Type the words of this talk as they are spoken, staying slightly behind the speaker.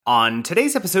On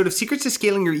today's episode of Secrets to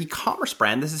Scaling Your E-commerce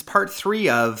Brand, this is part 3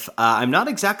 of, I'm not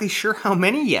exactly sure how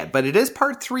many yet, but it is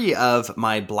part 3 of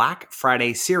my Black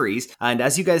Friday series. And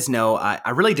as you guys know,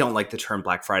 I really don't like the term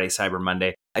Black Friday, Cyber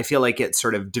Monday. I feel like it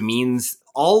sort of demeans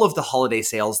all of the holiday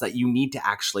sales that you need to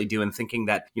actually do, and thinking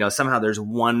that, somehow there's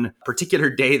one particular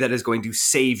day that is going to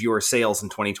save your sales in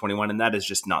 2021, and that is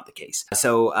just not the case.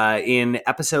 So in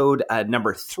episode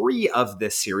number 3 of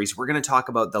this series, we're going to talk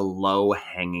about the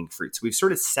low-hanging fruits. We've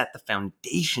sort of set the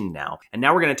foundation now, and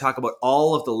now we're going to talk about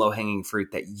all of the low-hanging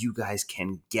fruit that you guys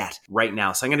can get right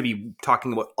now. So I'm going to be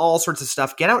talking about all sorts of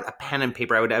stuff. Get out a pen and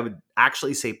paper. I would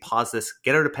actually say pause this,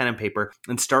 get out a pen and paper,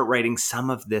 and start writing some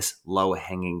of this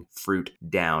low-hanging fruit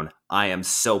down. I am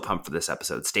so pumped for this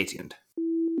episode. Stay tuned.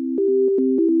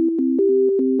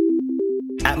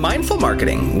 At Mindful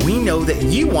Marketing, we know that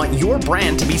you want your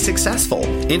brand to be successful.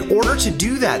 In order to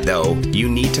do that, though, you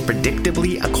need to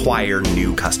predictably acquire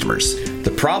new customers. The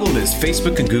problem is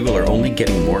Facebook and Google are only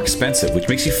getting more expensive, which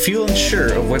makes you feel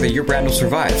unsure of whether your brand will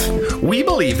survive. We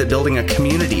believe that building a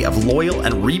community of loyal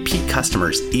and repeat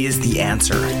customers is the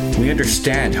answer. We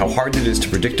understand how hard it is to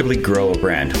predictably grow a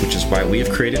brand, which is why we have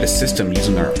created a system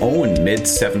using our own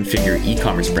mid-7-figure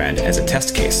e-commerce brand as a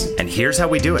test case. And here's how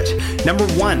we do it. Number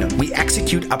 1, we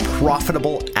execute a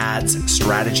profitable ads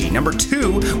strategy. Number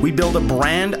 2, we build a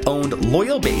brand-owned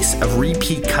loyal base of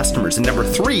repeat customers. And number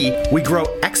 3, we grow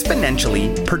exponentially,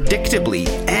 predictably,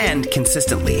 and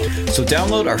consistently. So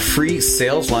download our free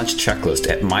sales launch checklist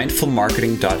at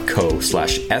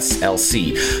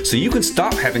mindfulmarketing.co/SLC so you can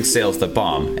stop having sales that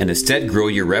bomb and instead grow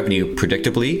your revenue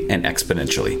predictably and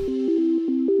exponentially.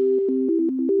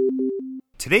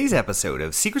 Today's episode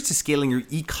of Secrets to Scaling Your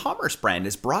E-commerce Brand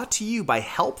is brought to you by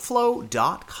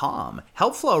Helpflow.com.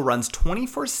 Helpflow runs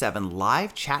 24/7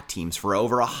 live chat teams for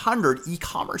over 100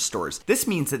 e-commerce stores. This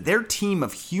means that their team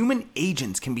of human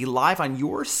agents can be live on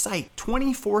your site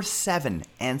 24/7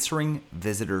 answering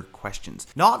visitor questions.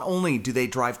 Not only do they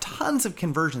drive tons of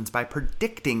conversions by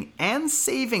predicting and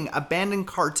saving abandoned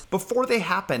carts before they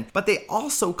happen, but they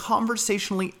also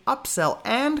conversationally upsell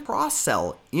and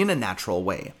cross-sell in a natural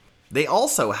way. They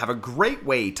also have a great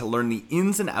way to learn the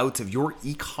ins and outs of your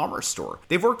e-commerce store.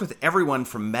 They've worked with everyone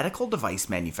from medical device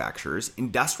manufacturers,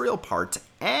 industrial parts,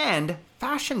 and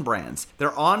fashion brands.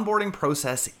 Their onboarding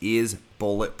process is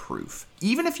bulletproof.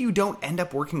 Even if you don't end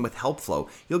up working with Helpflow,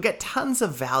 you'll get tons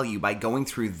of value by going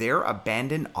through their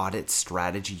abandoned audit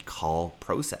strategy call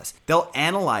process. They'll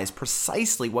analyze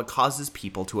precisely what causes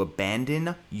people to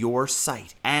abandon your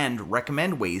site and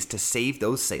recommend ways to save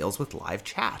those sales with live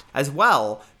chat. As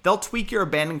well, they'll tweak your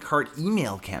abandoned cart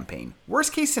email campaign.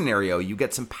 Worst case scenario, you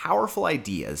get some powerful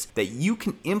ideas that you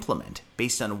can implement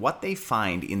based on what they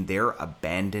find in their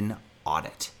abandoned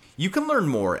audit. You can learn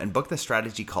more and book the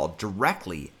strategy call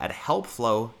directly at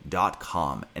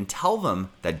helpflow.com and tell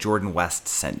them that Jordan West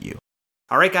sent you.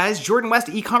 All right, guys, Jordan West,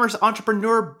 e-commerce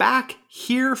entrepreneur, back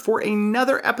here for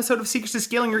another episode of Secrets to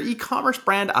Scaling Your E-commerce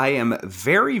Brand. I am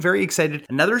very, very excited.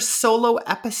 Another solo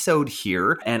episode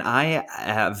here, and I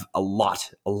have a lot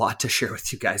to share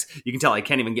with you guys. You can tell I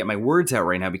can't even get my words out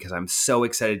right now because I'm so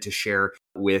excited to share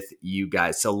with you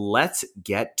guys. So let's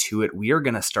get to it. We are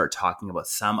going to start talking about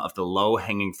some of the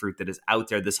low-hanging fruit that is out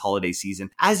there this holiday season.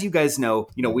 As you guys know,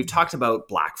 we've talked about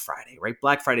Black Friday, right?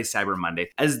 Black Friday, Cyber Monday,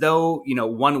 as though,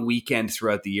 one weekend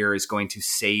throughout the year is going to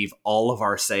save all of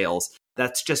our sales.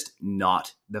 That's just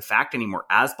not the fact anymore.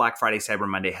 As Black Friday, Cyber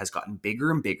Monday has gotten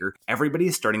bigger and bigger, everybody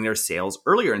is starting their sales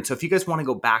earlier. And so if you guys want to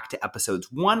go back to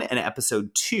episodes 1 and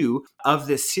episode 2 of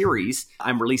this series,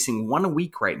 I'm releasing one a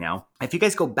week right now. If you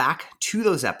guys go back to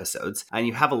those episodes and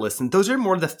you have a listen, those are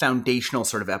more the foundational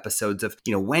sort of episodes of,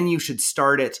 when you should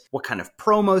start it, what kind of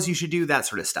promos you should do, that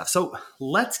sort of stuff. So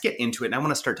let's get into it. And I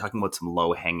want to start talking about some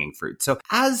low-hanging fruit. So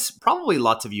as probably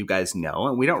lots of you guys know,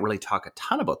 and we don't really talk a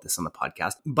ton about this on the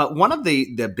podcast, but one of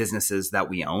the businesses that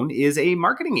we own is a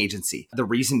marketing agency. The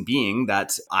reason being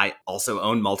that I also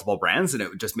own multiple brands, and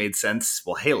it just made sense.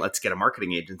 Well, hey, let's get a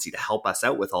marketing agency to help us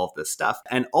out with all of this stuff.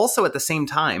 And also at the same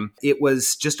time, it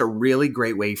was just a really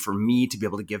great way for me to be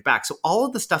able to give back. So all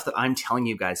of the stuff that I'm telling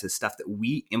you guys is stuff that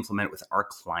we implement with our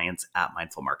clients at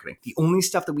Mindful Marketing. The only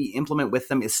stuff that we implement with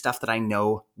them is stuff that I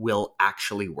know will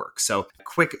actually work. So a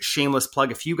quick shameless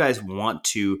plug. If you guys want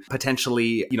to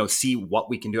potentially, see what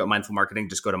we can do at Mindful Marketing,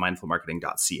 just go to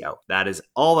mindfulmarketing.co. That is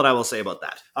all that I will say about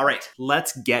that. All right,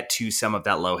 let's get to some of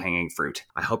that low-hanging fruit.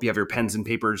 I hope you have your pens and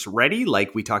papers ready,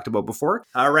 like we talked about before.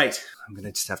 All right, I'm going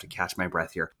to just have to catch my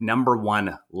breath here. Number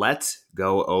 1, let's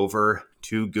go over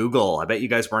to Google. I bet you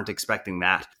guys weren't expecting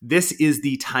that. This is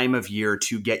the time of year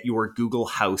to get your Google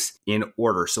house in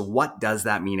order. So what does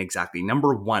that mean exactly?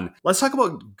 Number one, let's talk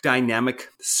about dynamic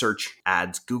search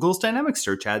ads. Google's dynamic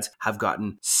search ads have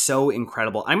gotten so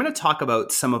incredible. I'm going to talk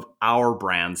about some of our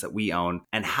brands that we own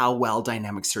and how well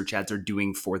dynamic search ads are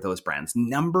doing for those brands.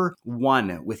 Number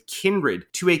one, with Kindred,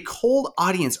 to a cold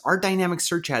audience, our dynamic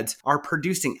search ads are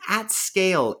producing at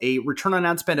scale a return on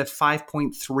ad spend of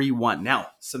 5.31. Now,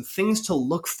 some things to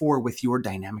look for with your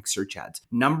dynamic search ads.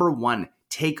 Number one,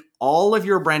 take all of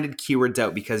your branded keywords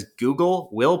out because Google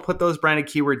will put those branded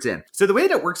keywords in. So the way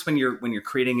that it works when you're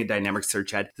creating a dynamic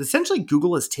search ad is essentially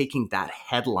Google is taking that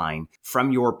headline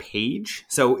from your page.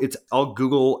 So it's all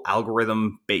Google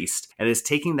algorithm based and is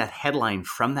taking that headline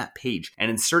from that page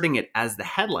and inserting it as the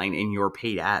headline in your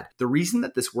paid ad. The reason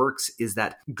that this works is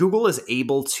that Google is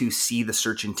able to see the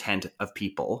search intent of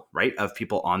people, right? Of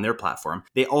people on their platform.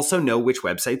 They also know which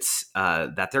websites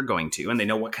that they're going to, and they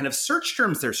know what kind of search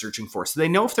terms they're searching for. So they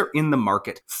know if they're in the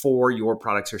market for your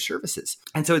products or services.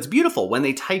 And so it's beautiful when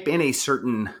they type in a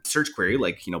certain search query,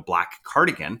 like, black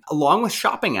cardigan, along with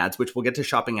shopping ads, which we'll get to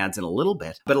shopping ads in a little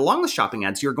bit. But along with shopping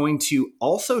ads, you're going to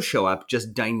also show up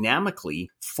just dynamically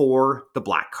for the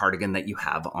black cardigan that you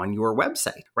have on your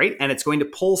website, right? And it's going to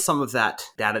pull some of that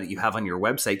data that you have on your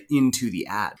website into the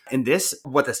ad. And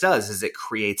what this does is it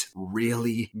creates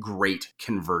really great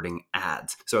converting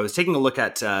ads. So I was taking a look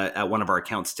at one of our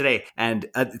accounts today, and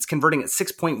it's converting at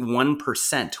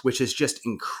 6.1%, which is just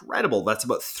incredible. That's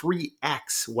about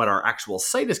 3x what our actual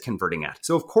site is converting at.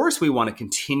 So of course we want to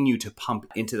continue to pump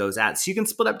into those ads. So you can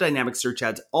split up dynamic search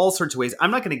ads all sorts of ways.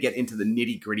 I'm not going to get into the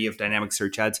nitty gritty of dynamic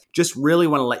search ads. Just really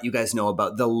want to let you guys know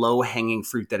about the low hanging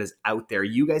fruit that is out there.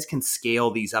 You guys can scale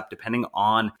these up depending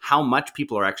on how much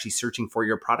people are actually searching for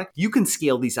your product. You can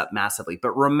scale these up massively.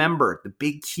 But remember, the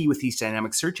big key with these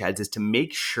dynamic search ads is to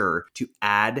make sure to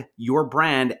add your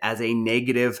brand as a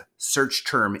negative search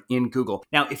term in Google.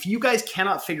 Now, if you guys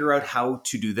cannot figure out how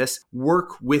to do this,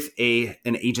 work with an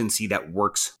agency that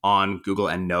works on Google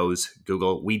and knows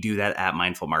Google. We do that at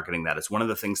Mindful Marketing. That is one of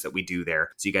the things that we do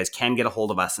there. So you guys can get a hold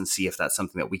of us and see if that's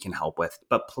something that we can help with.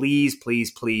 But please,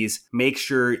 please, please make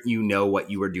sure you know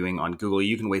what you are doing on Google.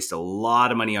 You can waste a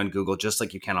lot of money on Google just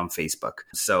like you can on Facebook.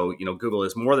 So, Google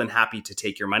is more than happy to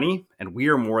take your money, and we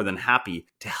are more than happy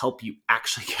to help you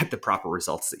actually get the proper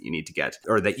results that you need to get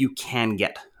or that you can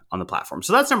get on the platform.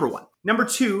 So that's number one. Number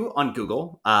two on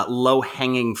Google,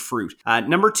 low-hanging fruit.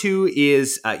 Number two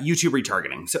is YouTube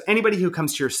retargeting. So anybody who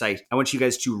comes to your site, I want you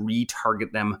guys to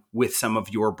retarget them with some of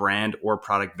your brand or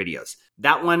product videos.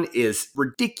 That one is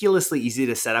ridiculously easy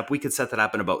to set up. We could set that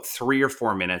up in about 3 or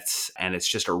 4 minutes, and it's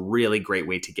just a really great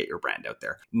way to get your brand out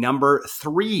there. Number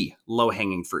three,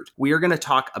 low-hanging fruit. We are going to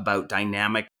talk about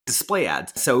dynamic display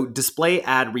ads. So display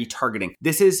ad retargeting.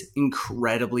 This is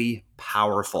incredibly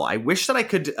powerful. I wish that I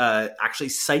could actually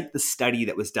cite the study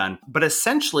that was done, but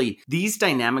essentially these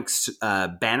dynamic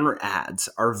banner ads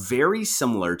are very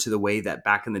similar to the way that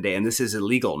back in the day, and this is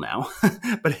illegal now,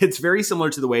 but it's very similar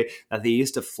to the way that they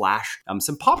used to flash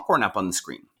some popcorn up on the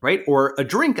screen, right? Or a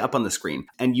drink up on the screen.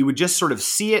 And you would just sort of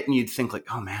see it and you'd think like,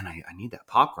 oh man, I need that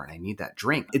popcorn. I need that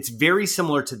drink. It's very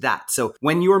similar to that. So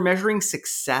when you are measuring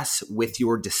success with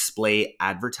your display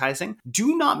advertising,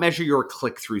 do not measure your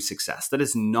click-through success. That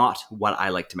is not what I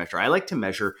like to measure. I like to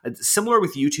measure, similar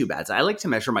with YouTube ads, I like to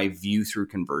measure my view through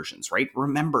conversions, right?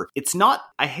 Remember, it's not,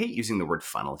 I hate using the word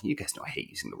funnel. You guys know I hate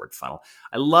using the word funnel.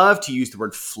 I love to use the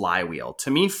word flywheel.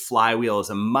 To me, flywheel is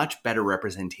a much better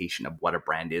representation of what a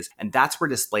brand is. And that's where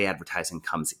display advertising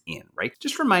comes in, right?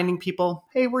 Just reminding people,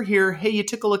 hey, we're here. Hey, you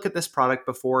took a look at this product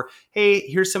before. Hey,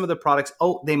 here's some of the products.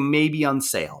 Oh, they may be on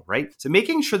sale, right? So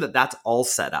making sure that that's all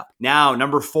set up. Now,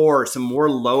 number 4, some more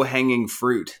low-hanging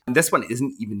fruit. And this one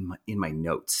isn't even in my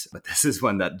notes, but this is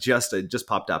one that just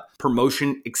popped up.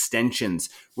 Promotion extensions.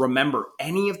 Remember,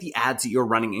 any of the ads that you're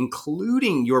running,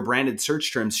 including your branded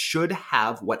search terms, should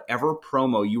have whatever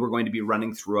promo you are going to be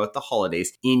running throughout the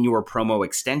holidays in your promo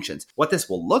extensions. What this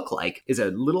will look like is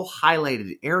a little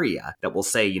highlighted area that will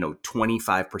say,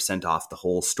 25% off the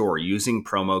whole store using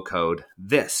promo code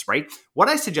this, right? What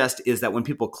I suggest is that when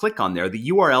people click on there, the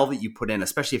URL that you put in,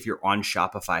 especially if you're on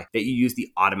Shopify, that you use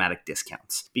the automatic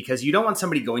discounts, because you don't want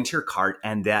somebody going to your cart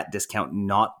and that discount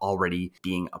not already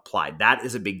being applied. That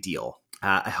is a big deal.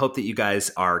 I hope that you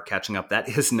guys are catching up. That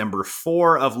is number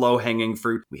 4 of low-hanging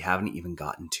fruit. We haven't even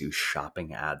gotten to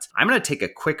shopping ads. I'm going to take a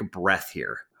quick breath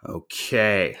here.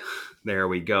 Okay, there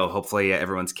we go. Hopefully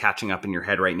everyone's catching up in your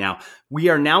head right now. We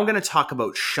are now going to talk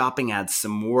about shopping ads,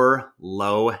 some more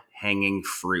low-hanging hanging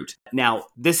fruit. Now,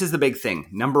 this is the big thing.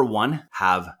 Number one,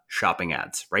 have shopping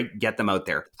ads, right? Get them out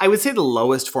there. I would say the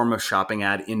lowest form of shopping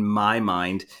ad in my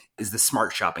mind is the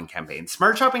smart shopping campaign.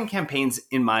 Smart shopping campaigns,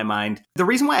 in my mind, the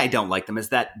reason why I don't like them is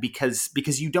that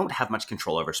because you don't have much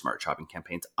control over smart shopping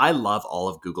campaigns. I love all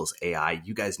of Google's AI.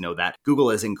 You guys know that. Google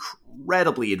is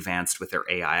incredibly advanced with their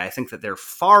AI. I think that they're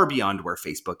far beyond where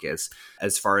Facebook is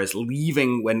as far as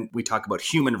leaving when we talk about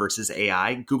human versus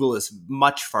AI. Google is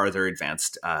much farther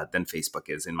advanced than Facebook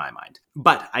is in my mind.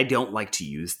 But I don't like to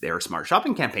use their smart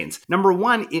shopping campaigns. Number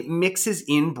one, it mixes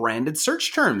in branded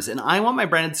search terms, and I want my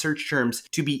branded search terms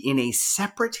to be in a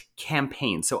separate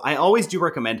campaign. So I always do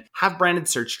recommend have branded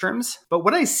search terms. But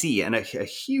what I see, and a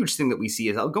huge thing that we see,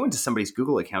 is I'll go into somebody's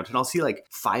Google account and I'll see like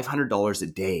 $500 a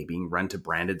day being run to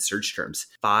branded search terms.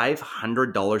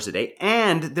 $500 a day.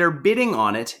 And they're bidding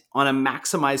on it on a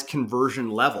maximized conversion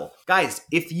level. Guys,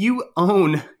 if you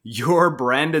own your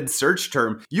branded search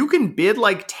term, you can bid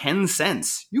like 10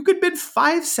 cents. You could bid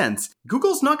 5 cents.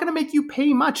 Google's not going to make you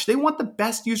pay much. They want the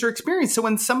best user experience. So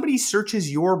when somebody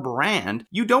searches your brand,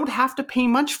 you don't have to pay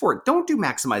much for it. Don't do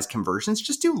maximized conversions.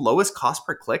 Just do lowest cost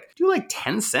per click. Do like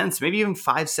 10 cents, maybe even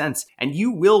 5 cents, and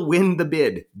you will win the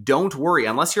bid. Don't worry,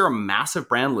 unless you're a massive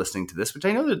brand listening to this, which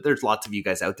I know that there's lots of you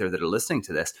guys out there that are listening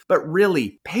to this, but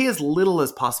really pay as little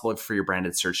as possible for your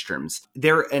branded search terms.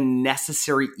 They're a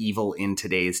necessary evil in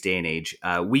today's day and age.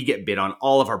 We get bid on,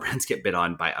 all of our brands get bid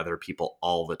on by other people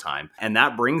all the time. And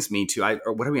that brings me to,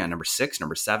 what are we on, number 6,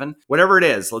 number 7? Whatever it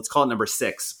is, let's call it number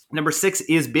 6. Number 6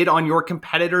 is bid on your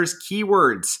competitors'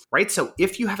 keywords, right? So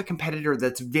if you have a competitor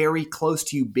that's very close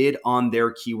to you, bid on their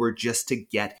keyword just to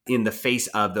get in the face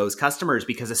of those customers,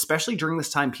 because especially during this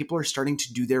time, people are starting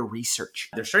to do their research.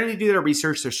 They're starting to do their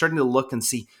research. They're starting to look and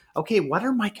see, okay, what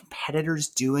are my competitors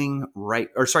doing right?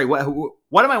 Or sorry,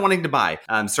 what am I wanting to buy?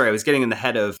 I was getting in the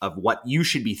head of what you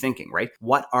should be thinking, right?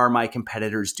 What are my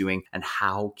competitors doing and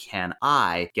how can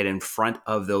I get in front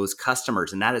of those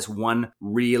customers? And that is one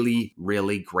really,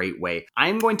 really great way.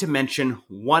 I'm going to mention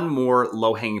one more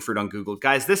low-hanging fruit on Google.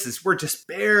 Guys, we're just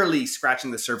barely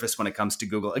scratching the surface when it comes to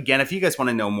Google. Again, if you guys want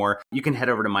to know more, you can head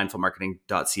over to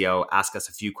mindfulmarketing.co, ask us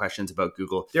a few questions about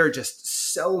Google. There are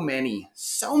just so many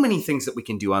things that we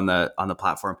can do on the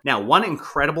platform. Now, one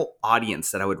incredible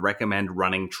audience that I would recommend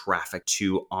running traffic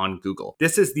to on Google.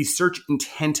 This is the search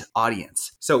intent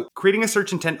audience. So creating a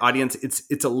search intent audience,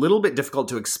 it's a little bit difficult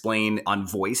to explain on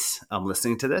voice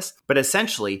listening to this, but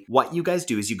essentially what you guys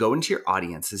do is you go into your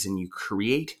audiences and you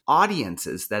create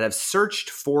audiences that have searched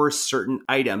for certain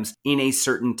items in a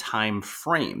certain time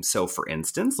frame. So for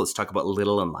instance, let's talk about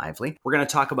Little and Lively. We're going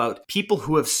to talk about people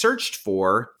who have searched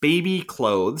for baby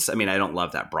clothes. I mean, I don't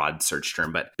love that broad search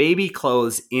term, but baby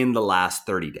clothes in the last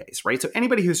 30 days, right? So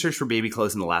anybody who searched for baby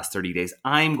clothes in the last 30 days,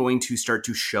 I'm going to start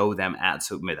to show them ads.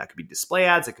 So that could be display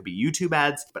ads, it could be YouTube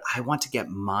ads, but I want to get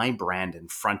my brand in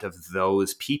front of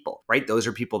those people, right? Those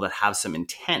are people that have some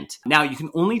intent. Now, you can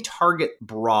only target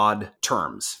broad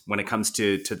terms when it comes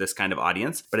to this kind of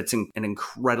audience, but it's an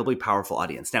incredibly powerful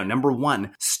audience. Now, number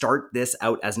one, start this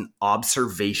out as an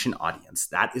observation audience.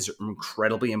 That is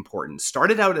incredibly important.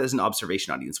 Start it out as an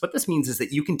observation audience. What this means is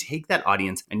that you can take that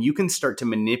audience and you can start to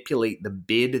manipulate the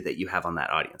bid that you have on that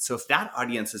audience. So if that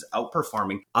audience is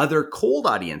outperforming other cold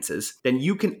audiences, then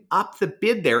you can up the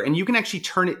bid there and you can actually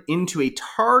turn it into a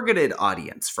targeted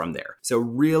audience from there. So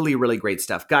really, really great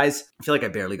stuff. Guys, I feel like I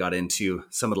barely got into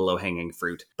some of the low-hanging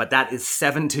fruit, but that is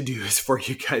 7 to-dos for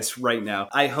you guys right now.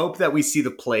 I hope that we see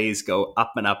the plays go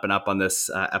up and up and up on this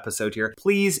episode here.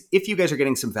 Please, if you guys are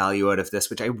getting some value out of this,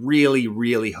 which I really,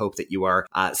 really hope that you are,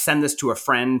 send this to a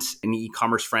friend, an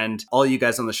e-commerce friend. All you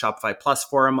guys on the Shopify Plus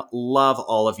forum, love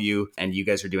all of you, and you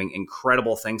guys are doing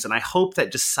incredible things. And I hope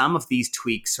that just some of these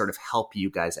tweaks sort of help you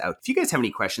guys out. If you guys have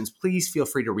any questions, please feel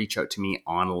free to reach out to me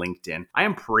on LinkedIn. I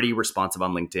am pretty responsive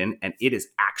on LinkedIn, and it is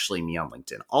actually me on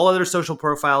LinkedIn. All other social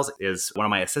profiles is one of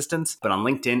my assistants, but on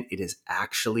LinkedIn, it is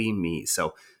actually me.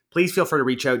 So please feel free to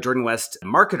reach out. Jordan West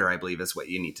Marketer, I believe, is what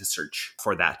you need to search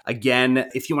for that. Again,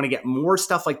 if you want to get more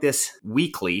stuff like this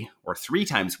weekly or 3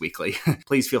 times weekly,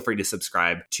 please feel free to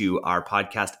subscribe to our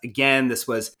podcast. Again, this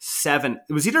was 7.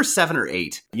 It was either 7 or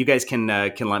 8. You guys can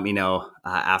let me know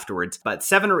afterwards. But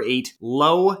 7 or 8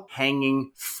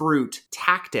 low-hanging fruit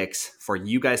tactics for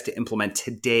you guys to implement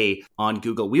today on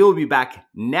Google. We will be back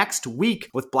next week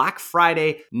with Black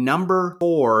Friday number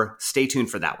 4. Stay tuned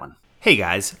for that one. Hey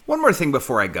guys, one more thing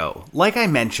before I go. Like I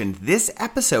mentioned, this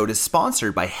episode is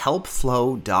sponsored by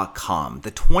HelpFlow.com,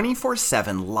 the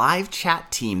 24/7 live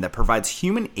chat team that provides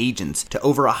human agents to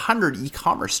over 100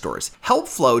 e-commerce stores.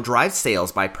 HelpFlow drives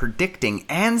sales by predicting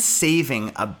and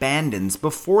saving abandons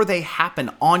before they happen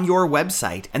on your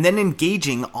website and then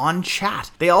engaging on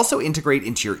chat. They also integrate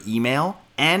into your email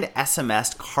and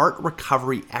SMS cart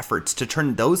recovery efforts to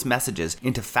turn those messages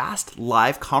into fast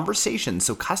live conversations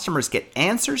so customers get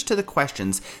answers to the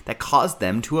questions that caused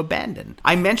them to abandon.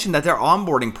 I mentioned that their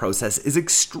onboarding process is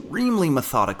extremely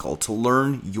methodical to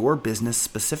learn your business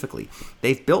specifically.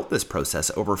 They've built this process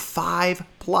over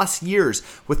 5+ years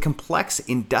with complex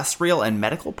industrial and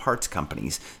medical parts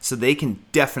companies, so they can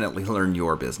definitely learn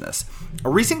your business. A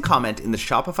recent comment in the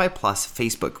Shopify Plus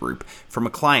Facebook group from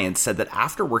a client said that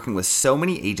after working with so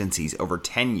many agencies over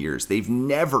 10 years, they've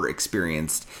never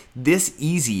experienced this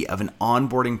easy of an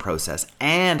onboarding process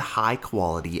and high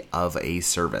quality of a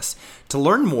service. To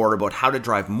learn more about how to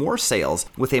drive more sales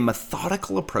with a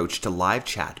methodical approach to live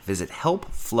chat, visit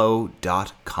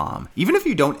helpflow.com. Even if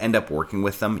you don't end up working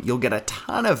with them, you'll get a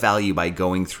ton of value by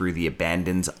going through the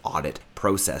abandons audit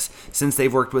process, since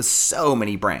they've worked with so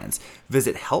many brands.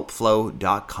 Visit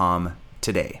helpflow.com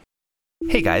today.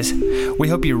 Hey guys, we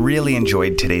hope you really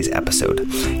enjoyed today's episode.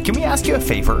 Can we ask you a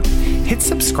favor? Hit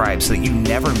subscribe so that you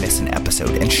never miss an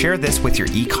episode, and share this with your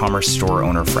e-commerce store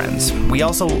owner friends. We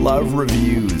also love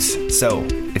reviews, so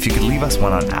if you could leave us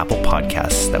one on Apple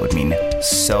Podcasts, that would mean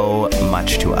so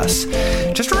much to us.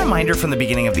 Just a reminder from the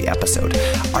beginning of the episode,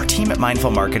 our team at Mindful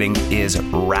Marketing is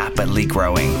rapidly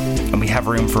growing, and we have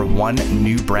room for one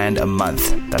new brand a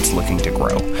month that's looking to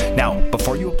grow. Now,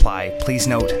 before you apply, please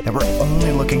note that we're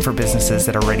only looking for businesses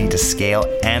that are ready to scale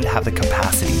and have the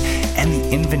capacity and the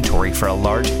inventory for a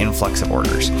large influx of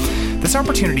orders. This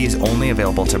opportunity is only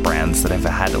available to brands that have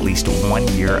had at least 1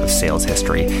 year of sales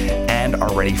history and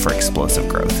are ready for explosive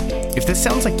growth. If this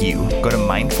sounds like you, go to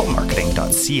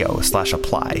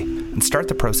mindfulmarketing.co/apply and start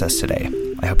the process today.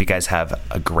 I hope you guys have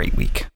a great week.